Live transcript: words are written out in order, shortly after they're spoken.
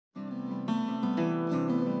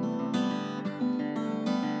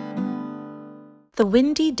The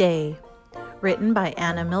Windy Day, written by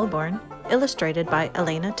Anna Milbourne, illustrated by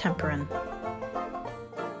Elaina Tucker.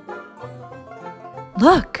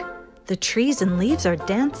 Look! The trees and leaves are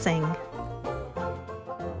dancing.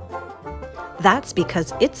 That's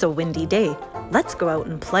because it's a windy day. Let's go out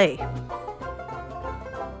and play.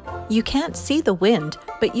 You can't see the wind,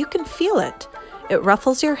 but you can feel it. It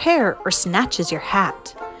ruffles your hair or snatches your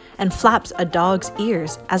hat, and flaps a dog's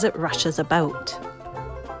ears as it rushes about.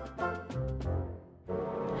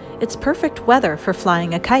 It's perfect weather for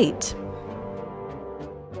flying a kite.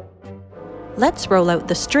 Let's roll out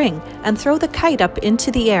the string and throw the kite up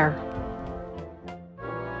into the air.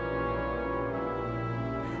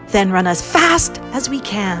 Then run as fast as we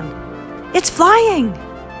can. It's flying!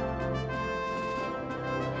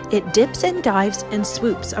 It dips and dives and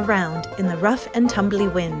swoops around in the rough and tumbly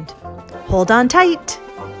wind. Hold on tight!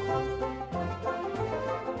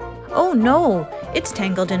 Oh no, it's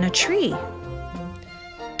tangled in a tree.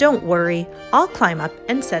 Don't worry, I'll climb up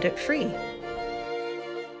and set it free.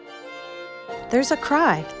 There's a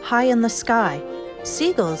cry high in the sky.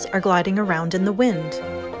 Seagulls are gliding around in the wind.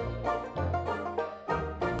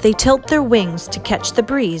 They tilt their wings to catch the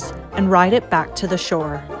breeze and ride it back to the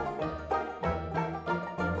shore.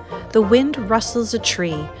 The wind rustles a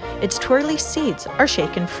tree. Its twirly seeds are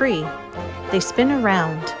shaken free. They spin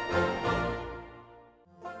around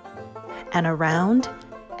and around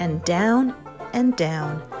and down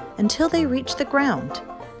until they reach the ground.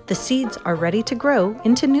 The seeds are ready to grow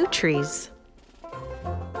into new trees.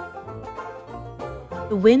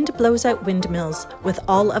 The wind blows out windmills with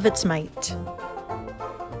all of its might.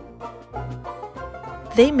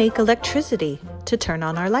 They make electricity to turn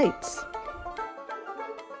on our lights.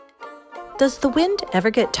 Does the wind ever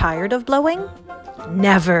get tired of blowing?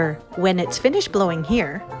 Never, when it's finished blowing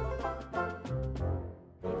here.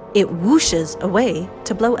 It whooshes away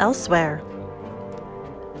to blow elsewhere.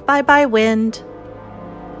 Bye-bye, wind.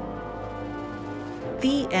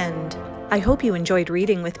 The end. I hope you enjoyed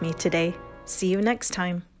reading with me today. See you next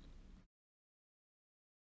time.